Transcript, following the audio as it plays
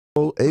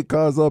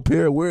Akon's up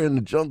here. We're in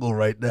the jungle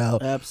right now.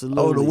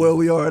 Absolutely. I don't know where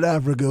we are in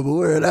Africa, but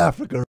we're in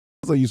Africa.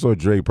 So you saw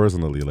Dre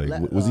personally.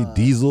 Like, was he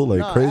diesel like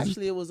no, crazy?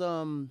 Actually, it was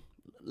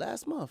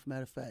last month,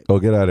 matter of fact. Oh,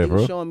 get out of there, he bro.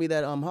 was showing me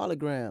that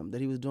hologram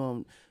that he was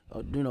doing,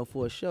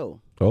 for a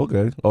show.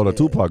 Okay. Oh, the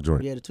Tupac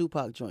joint. Yeah, the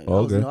Tupac joint.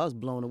 Okay. I was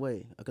blown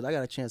away because I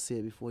got a chance to see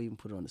it before he even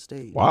put it on the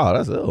stage. Wow,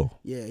 that's ill.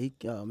 Yeah,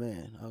 oh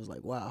man, I was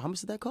like, wow, how much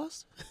did that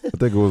cost? I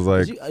think it was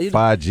like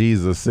 5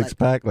 G's a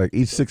six-pack. Like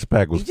each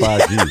six-pack was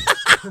 5 G's.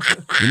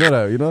 You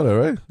know that,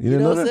 right? You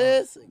didn't know what I'm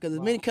that? saying? Because as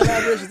many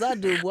collaborations I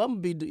do, boy,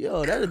 I'm gonna be,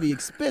 that'd be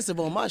expensive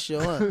on my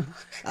show, huh?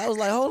 I was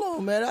like, hold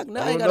on, man,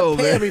 now I gotta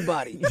pay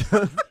everybody.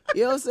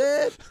 You know what I'm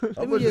saying?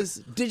 Let me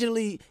just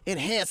digitally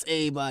enhance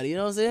everybody. You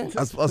know what I'm saying?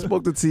 I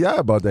spoke to T.I.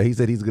 about that. He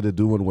said he's gonna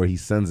do one where he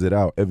sends it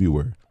out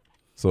everywhere.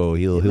 So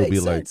he'll be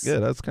like, yeah,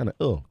 that's kind of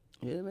ill.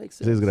 Yeah, it makes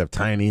sense. He's gonna have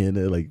Tiny in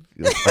there, like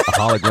a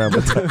hologram.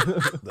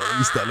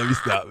 Let me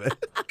stop, man.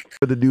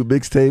 The new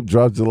mixtape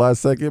drops July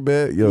 2nd,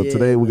 man. Yo,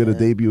 today we're gonna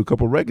debut a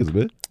couple records,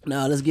 man.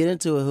 Now let's get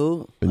into it,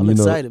 Who. I'm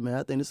excited, man.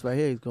 I think this right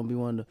here is gonna be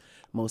one of the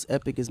most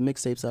epicest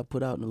mixtapes I've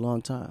put out in a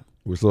long time.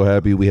 We're so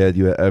happy we had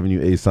you at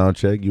Avenue A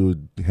Soundcheck. You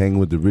were hanging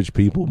with the rich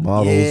people,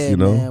 models, you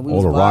know, man,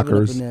 all the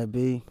rockers. Up in there,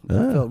 B. I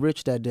felt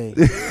rich that day.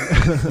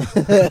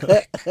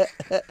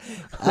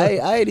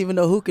 I didn't even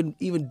know who could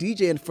even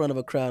DJ in front of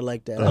a crowd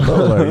like that. I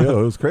know, like, it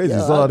was crazy. You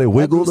saw how they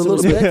wiggled a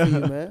little bit. For you,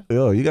 man.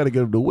 Yo, you got to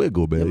get them to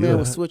wiggle, man. The man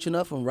was switching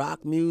up from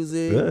rock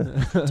music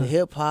to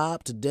hip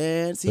hop to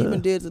dance. He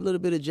even did a little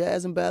bit of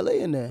jazz and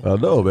ballet in there. I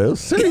know, man. It was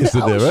serious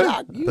in there, right?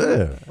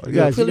 Shocked.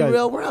 You're feeling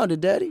real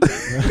rounded, Daddy.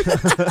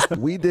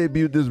 We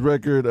debuted this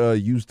record,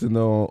 Used to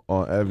Know,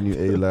 on Avenue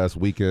A last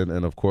weekend,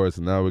 and of course,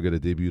 now we're gonna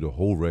debut the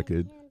whole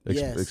record.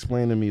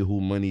 Explain to me who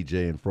Money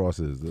J and Frost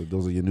is.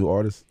 Those are your new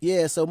artists?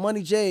 Yeah. So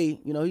Money J,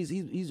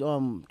 he's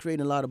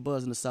creating a lot of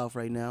buzz in the South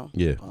right now.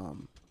 Yeah.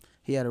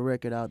 He had a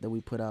record out that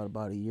we put out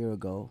about a year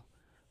ago,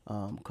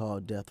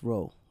 called Death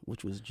Row,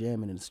 which was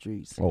jamming in the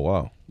streets. Oh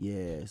wow.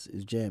 Yeah, it's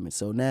jamming.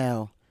 So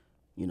now,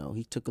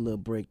 he took a little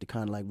break to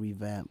kind of like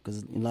revamp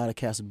because a lot of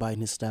cats are biting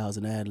his styles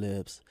and ad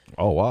libs.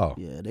 Oh wow.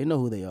 Yeah, they know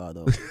who they are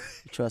though.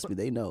 Trust me,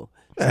 they know.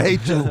 I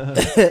hate you.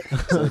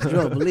 So if you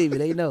don't believe me,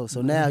 they know.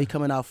 So now he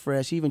coming out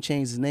fresh. He even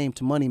changed his name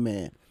to Money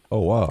Man.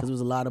 Oh wow. Because there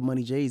was a lot of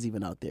Money J's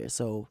even out there.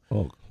 So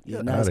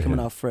yeah, now he's coming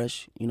out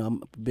fresh.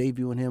 I'm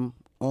debuting him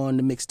on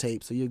the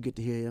mixtape, so you'll get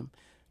to hear him.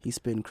 He's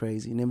spitting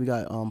crazy. And then we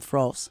got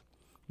Frost.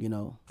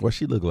 What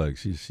she look like?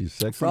 She's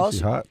sexy. Frost,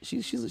 she hot.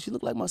 She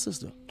look like my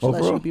sister. She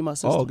like she could be my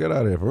sister. Oh, get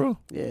out of here, bro.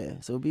 Yeah,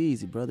 so be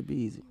easy, brother. Be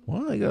easy.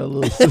 Well, I got a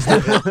little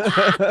sister.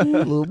 A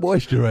little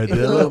moisture right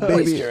there. A little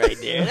baby. Moisture right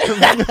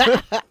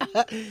there.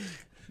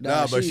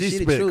 Nah, but she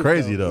spit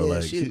crazy though. Yeah,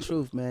 like she the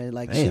truth, man.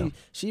 Like damn.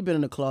 she been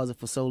in the closet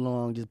for so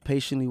long, just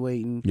patiently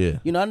waiting. Yeah.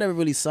 I never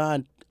really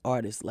signed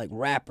artists like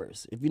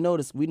rappers. If you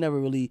notice, we never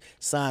really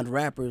signed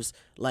rappers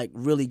like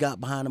really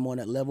got behind them on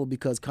that level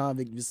because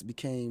Convict just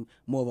became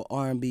more of an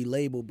R&B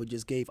label, but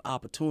just gave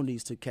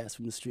opportunities to cats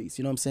from the streets.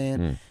 You know what I'm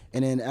saying?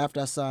 And then after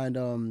I signed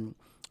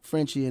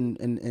Frenchie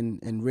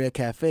and Rare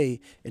Cafe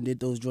and did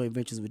those joint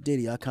ventures with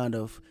Diddy, I kind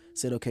of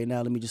said, okay,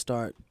 now let me just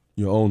start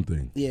your own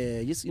thing.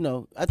 Yeah, just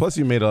Plus,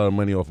 you made a lot of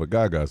money off of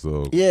Gaga,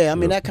 so yeah. I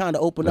mean, that kind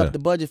of opened up the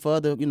budget for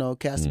other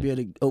cats to be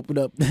able to open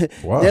up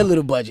their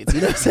little budgets.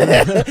 You know what I'm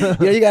saying?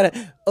 You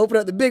gotta open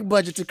up the big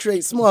budget to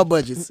create small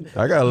budgets.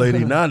 I got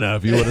Lady Nana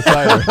if you want to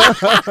sign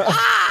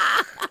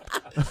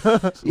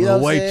her.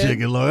 White chick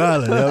in Long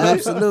Island.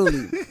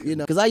 Absolutely.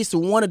 Because I used to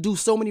want to do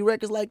so many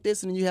records like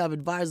this, and then you have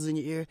advisors in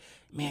your ear.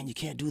 Man, you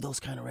can't do those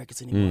kind of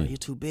records anymore. You're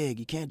too big.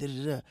 You can't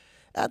da-da-da.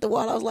 After a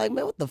while, I was like,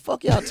 man, what the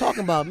fuck y'all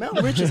talking about, man?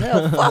 I'm rich as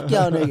hell. Fuck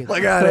y'all niggas.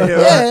 Like out of here.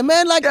 Yeah, right?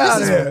 man. Like Get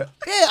this is.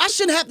 Yeah, I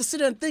shouldn't have to sit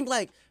there and think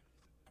like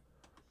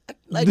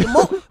when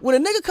a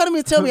nigga come to me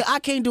and tell me I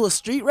can't do a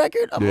street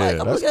record, I'm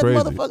looking at the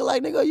motherfucker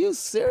like, nigga, are you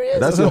serious?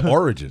 That's your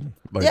origin.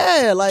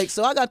 Like,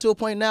 so I got to a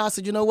point now. I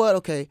said, you know what?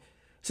 Okay,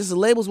 since the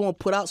labels won't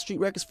put out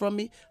street records from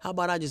me, how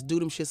about I just do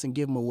them shits and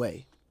give them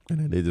away? And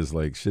then they just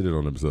like shitted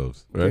on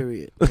themselves, right?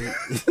 Period.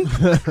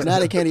 Now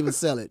they can't even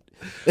sell it.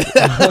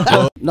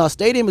 No,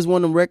 Stadium is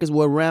one of them records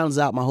where it rounds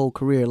out my whole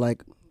career.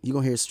 Like, you're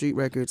going to hear street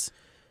records.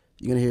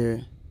 You're going to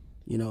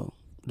hear,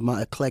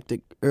 my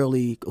eclectic,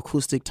 early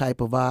acoustic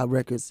type of vibe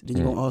records. Then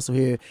you're going to also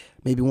hear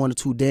maybe 1 or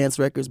 2 dance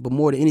records. But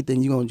more than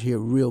anything, you're going to hear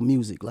real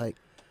music. Like,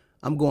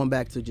 I'm going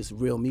back to just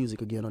real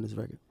music again on this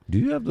record. Do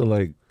you have to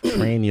like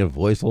train your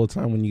voice all the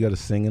time when you got to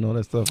sing and all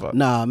that stuff?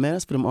 Nah, man,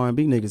 that's for them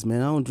R&B niggas,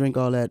 man. I don't drink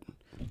all that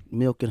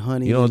milk and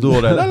honey. You don't do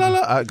all that. La, la,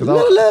 la.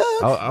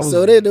 I was,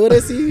 so they do they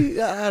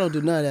see? I don't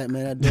do none of that,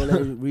 man. I do all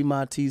that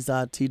Rema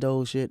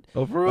T-Do shit.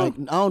 Oh, for real? Like,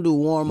 I don't do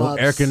warm ups.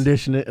 No air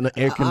conditioning in an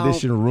air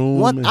conditioned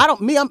room.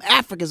 I'm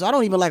African, so I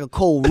don't even like a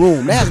cold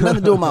room. That has nothing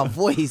to do with my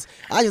voice.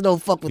 I just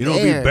don't fuck with the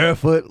air. You don't be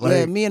barefoot. Like...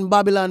 Yeah, me and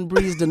Babylon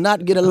Breeze do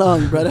not get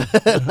along, brother.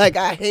 Like,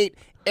 I hate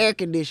air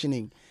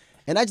conditioning,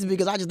 and that's just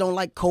because I just don't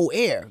like cold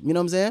air. You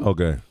know what I'm saying?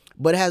 Okay.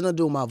 But it has nothing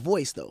to do with my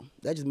voice, though.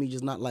 That's just me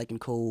just not liking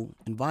cold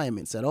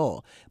environments at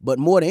all. But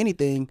more than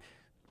anything,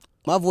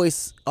 my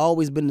voice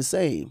always been the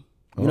same.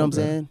 You know what I'm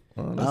saying?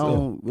 I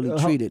don't really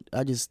treat it.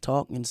 I just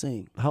talk and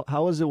sing.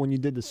 How was it when you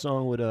did the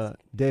song with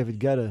David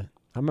Guetta?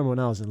 I remember when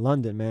I was in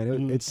London,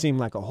 man. It seemed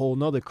like a whole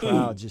nother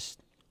crowd just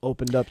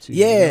opened up to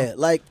you. Yeah, you know?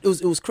 like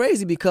it was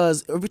crazy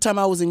because every time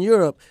I was in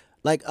Europe,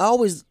 like I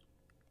always,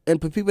 and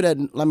for people that,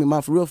 I mean,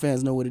 my for real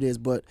fans know what it is,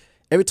 but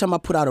every time I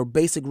put out a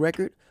basic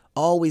record,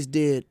 I always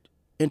did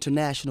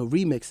international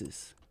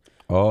remixes.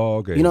 Oh,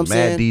 okay. You know what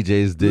I'm saying?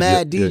 DJs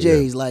did.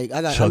 DJs, like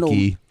I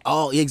Chucky. I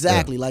know,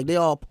 exactly. Like they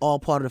all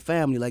part of the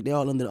family. Like they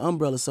all under the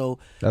umbrella. So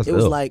That's it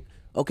was ill. like,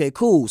 okay,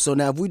 cool. So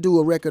now if we do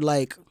a record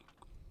like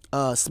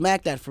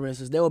Smack That, for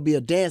instance, there will be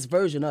a dance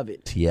version of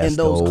it in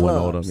those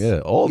clubs.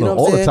 All You know the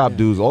what I'm saying? top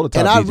dudes, all the top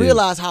And DJs. I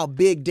realized how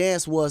big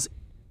dance was,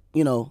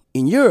 you know,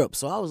 in Europe.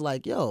 So I was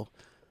like, yo,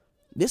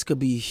 this could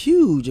be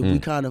huge if we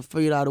kind of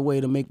figured out a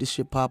way to make this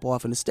shit pop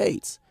off in the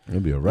States.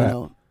 It'd be a wrap. You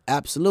know?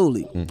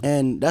 Absolutely.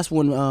 And that's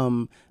when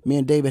me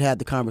and David had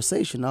the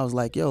conversation. I was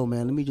like, yo,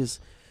 man, let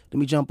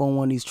me jump on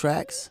one of these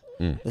tracks.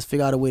 Let's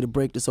figure out a way to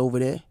break this over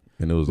there.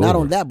 And it was Not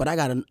over. on that, but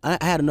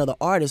I had another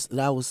artist that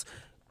I was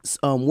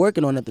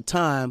working on at the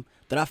time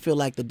that I feel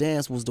like the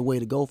dance was the way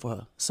to go for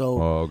her.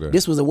 So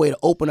this was a way to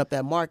open up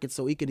that market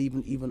so he could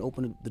even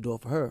open the door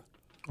for her.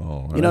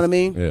 Oh, you know what I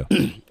mean? Yeah.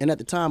 And at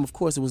the time, of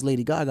course, it was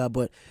Lady Gaga,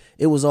 but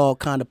it was all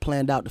kind of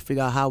planned out to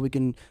figure out how we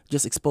can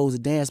just expose the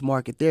dance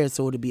market there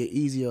so it'd be an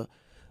easier,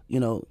 you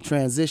know,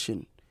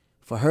 transition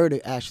for her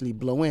to actually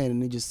blow in,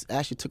 and it just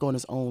actually took on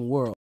its own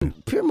world.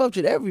 Pretty much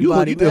with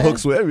everybody, You did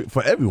hooks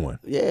for everyone.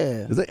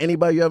 Yeah. Is there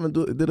anybody you haven't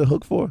did a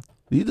hook for?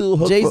 You do a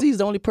hook Jay-Z's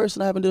the only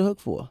person I haven't did a hook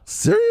for.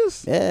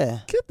 Serious?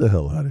 Yeah. Get the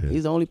hell out of here.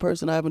 He's the only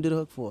person I haven't did a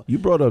hook for. You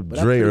brought up But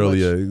I Dre pretty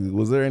earlier.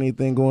 Was there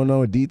anything going on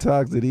with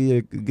Detox? Did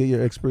he get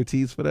your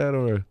expertise for that,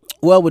 or?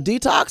 Well, with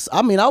Detox,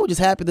 I mean, I was just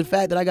happy the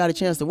fact that I got a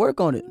chance to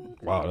work on it.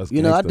 Wow, that's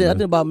you know, I gangsta, did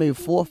man. about maybe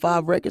 4 or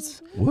 5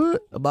 records.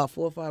 What? About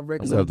 4 or 5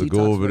 records. I'm gonna have to on go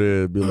Detox over record.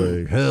 there and be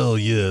like, hell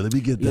yeah, let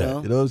me get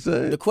that. You know what I'm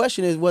saying? The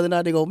question is whether or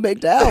not they're gonna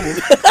make the album.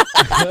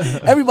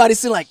 Everybody's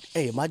still like,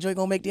 hey, am I Dre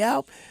gonna make the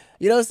album?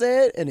 You know what I'm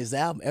saying? And is the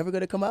album ever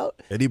gonna come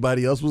out?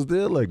 Anybody else was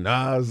there, like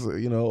Nas,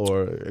 you know,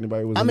 or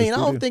anybody was? I in the mean, I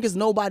studio? don't think it's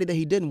nobody that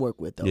he didn't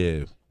work with though.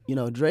 Yeah. You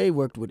know, Dre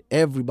worked with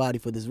everybody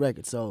for this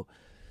record, so.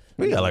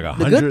 We got like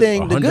The good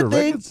thing,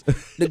 records.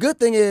 the good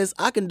thing is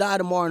I can die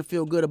tomorrow and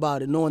feel good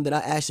about it, knowing that I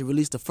actually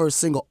released the first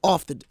single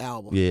off the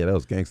album. Yeah, that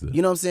was gangster.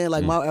 You know what I'm saying?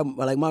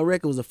 Like my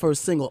record was the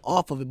first single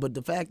off of it, but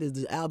the fact is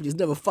the album just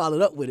never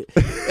followed up with it.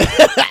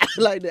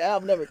 Like the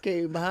album never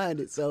came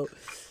behind it. So,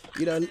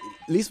 you know, at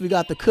least we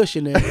got the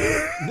cushion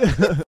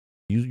there.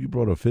 You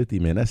brought a 50,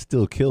 man. That's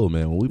still kill,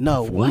 man.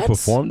 When we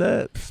perform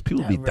that,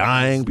 people be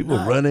dying, people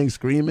running,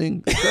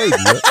 screaming. It's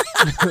crazy, man.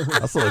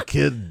 I saw a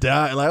kid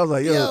die. Like I was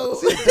like, yo.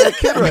 See a dead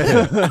kid right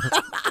here.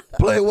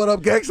 Play What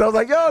Up Gangsta. I was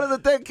like, yo, there's a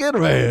dead kid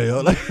right here,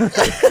 yo. Like,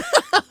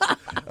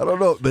 I don't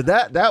know, but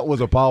that was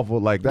a powerful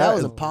That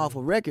was a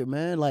powerful record,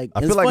 man. Like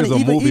I feel like funny,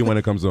 it's a movie when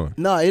it comes on.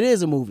 No, it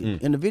is a movie,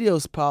 and the video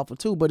is powerful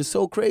too. But it's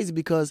so crazy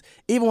because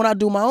even when I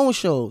do my own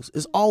shows,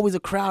 there's always a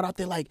crowd out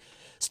there like,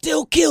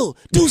 still kill,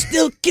 do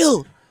still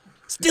kill.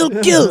 Still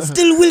kill,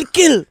 still will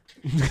kill.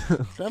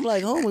 So I'm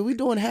like, homie, we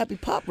doing happy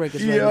pop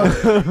records right now.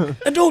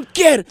 I don't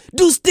care,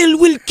 do still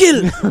will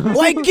kill.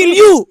 Why kill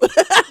you?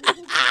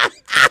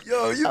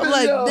 I'm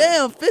like,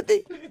 damn,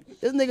 50.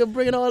 This nigga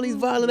bringing all these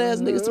violent ass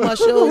niggas to my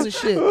shows and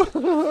shit.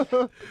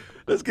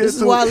 This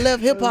is why I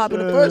left hip hop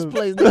in the first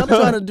place. Nigga, I'm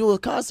trying to do a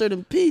concert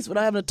in peace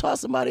without having to toss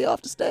somebody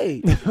off the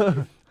stage.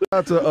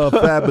 Shout out to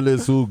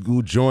Fabulous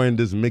who joined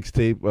this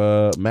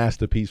mixtape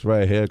masterpiece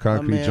right here,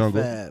 Concrete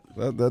Jungle.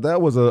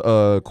 That was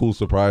a cool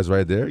surprise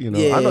right there. You know,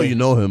 Yeah. I know you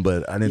know him,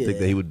 but I didn't think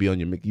that he would be on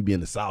your mix. He'd be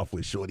in the South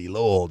with Shorty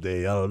Low all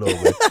day. I don't know,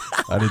 but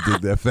I didn't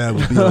think that Fab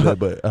would be on there.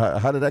 But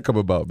how did that come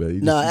about, man?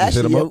 You No, just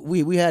hit him actually, up?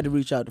 we had to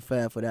reach out to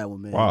Fab for that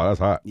one, man. Wow, that's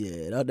hot.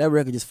 Yeah, that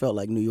record just felt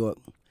like New York.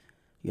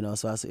 You know,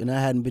 so I said, and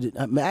I hadn't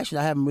been. Actually,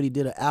 I haven't really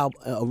did a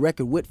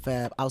record with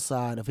Fab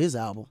outside of his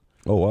album.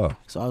 Oh wow!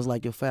 So I was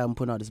like, yo, Fab, I'm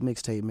putting out this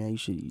mixtape, man. You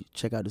should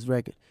check out this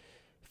record.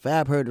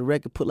 Fab heard the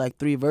record, put like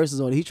 3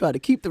 verses on it. He tried to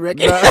keep the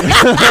record.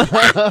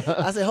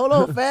 I said, hold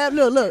on, Fab.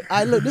 Look.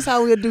 This is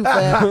how we'll do,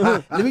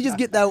 Fab. Let me just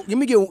get that.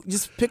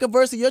 Just pick a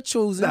verse of your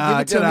choosing. Nah,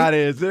 give it to get me. out of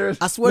here, serious.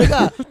 I swear to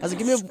God. I said,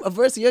 give me a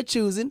verse of your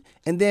choosing,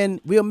 and then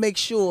we'll make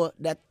sure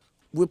that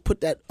we'll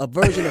put a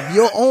version of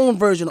your own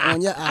version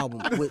on your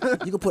album. You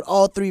can put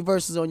all 3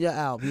 verses on your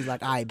album. He's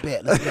like, I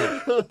bet. Let's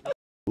go.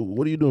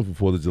 What are you doing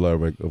for 4th of July?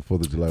 4th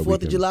of July 4th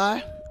weekend? of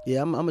July?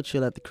 Yeah, I'm gonna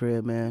chill at the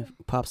crib, man.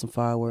 Pop some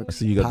fireworks. I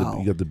see you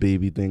got the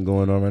baby thing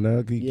going on right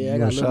now. Yeah, I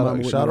got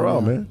shout her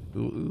out, man.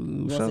 You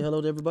want to say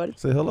hello to everybody?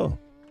 Say hello.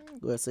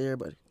 Go ahead, say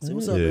everybody. Say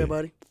what's up,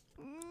 everybody.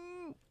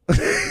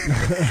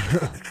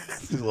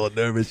 She's a little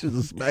nervous. She was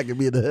just smacking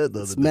me in the head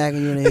the other day.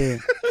 Smacking you in the head.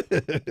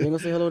 You ain't gonna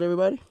say hello to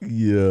everybody? Yeah.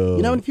 You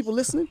know how many people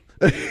listening?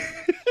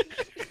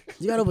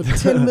 You got over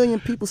 10 million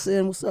people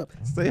saying what's up.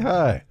 Say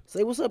hi.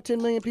 Say what's up,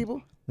 10 million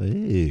people.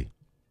 Hey.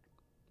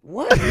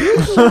 What?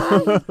 You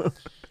shy?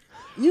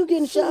 You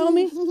getting shy on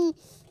me?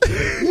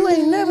 You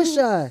ain't never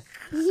shy.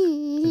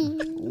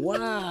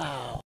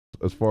 Wow.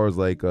 As far as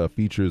like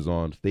features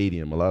on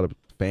Stadium, a lot of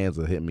fans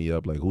are hitting me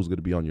up like, who's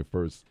gonna be on your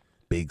first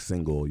big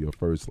single, your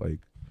first like.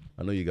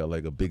 I know you got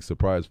like a big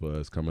surprise for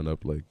us coming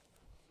up, like,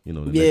 you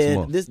know, the next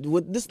month.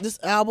 This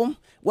album.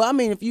 Well, I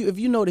mean, if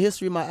you know the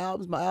history of my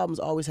albums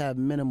always have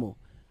minimal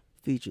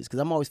features because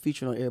I'm always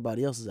featuring on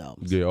everybody else's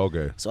albums. Yeah,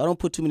 okay. So I don't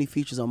put too many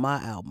features on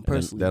my album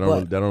personally. That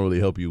don't really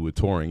help you with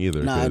touring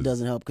either. Nah, it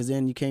doesn't help because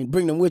then you can't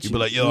bring them with you. You be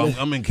like, yo,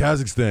 I'm in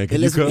Kazakhstan.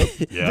 Can you come?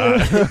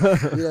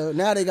 Yeah. You know,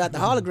 now they got the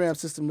hologram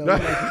system though.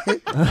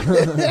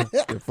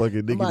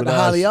 Fucking Nicki I'm about to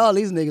holly all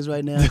these niggas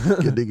right now.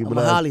 I'm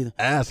a holly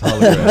ass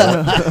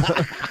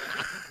hologram.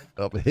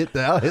 I'll hit the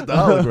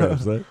hologram,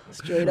 son.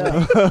 Straight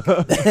up.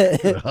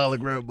 The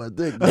hologram of my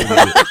dick.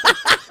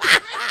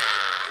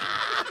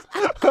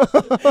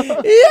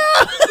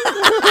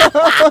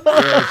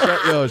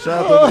 Yo,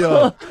 shout out to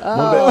y'all.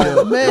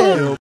 Oh,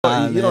 man.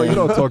 You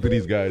don't talk to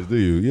these guys, do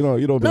you?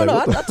 You don't be no,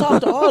 like, I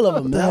talk to all of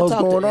them. What the hell's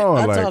going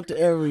on? I talk to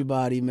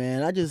everybody,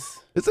 man.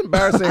 It's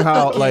embarrassing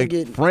how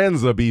like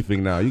friends are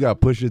beefing now. You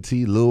got Pusha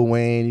T, Lil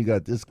Wayne, you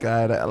got this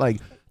guy that like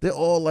they're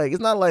all like,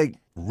 it's not like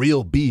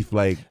real beef.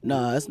 Like,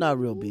 nah, it's not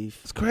real beef.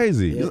 It's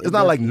crazy. Yeah, it's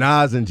not like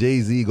Nas and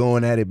Jay-Z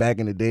going at it back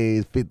in the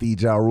days, 50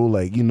 Ja Rule,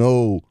 like, you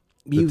know,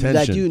 the tension.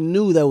 Like you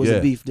knew there was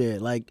a beef there.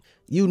 Like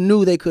you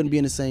knew they couldn't be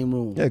in the same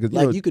room. Yeah, cause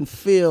like you can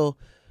feel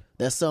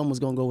that something was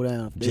gonna go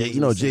down.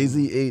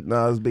 Jay-Z ate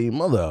Nas' baby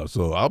mother out,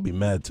 so I'll be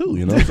mad too.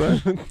 You know what I'm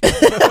saying?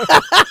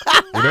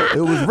 You know,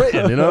 it was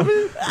written. You know what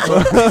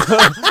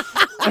I mean?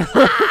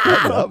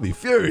 I'll be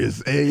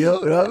furious. Hey, yo,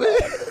 you know what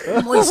I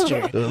mean?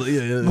 Moisture.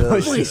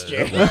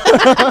 Moisture.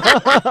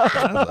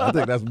 I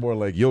think that's more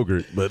like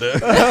yogurt. But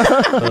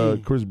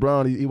Chris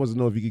Brown, he wants to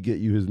know if he could get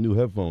you his new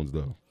headphones,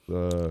 though.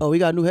 We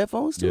got new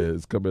headphones too? Yeah,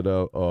 it's coming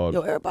out.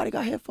 Yo, everybody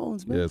got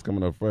headphones, man. Yeah, it's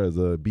coming out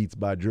Friday. Beats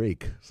by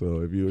Drake. So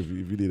if you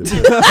need a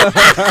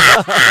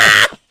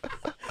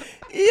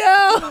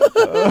Yo,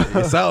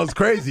 it sounds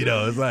crazy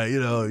though. It's like, you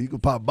know, you can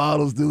pop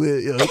bottles to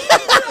it. You know.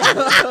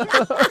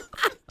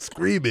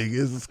 Screaming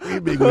is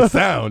screaming with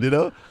sound, you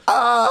know.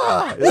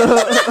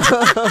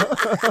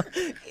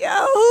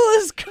 Yo, who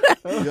is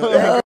crazy?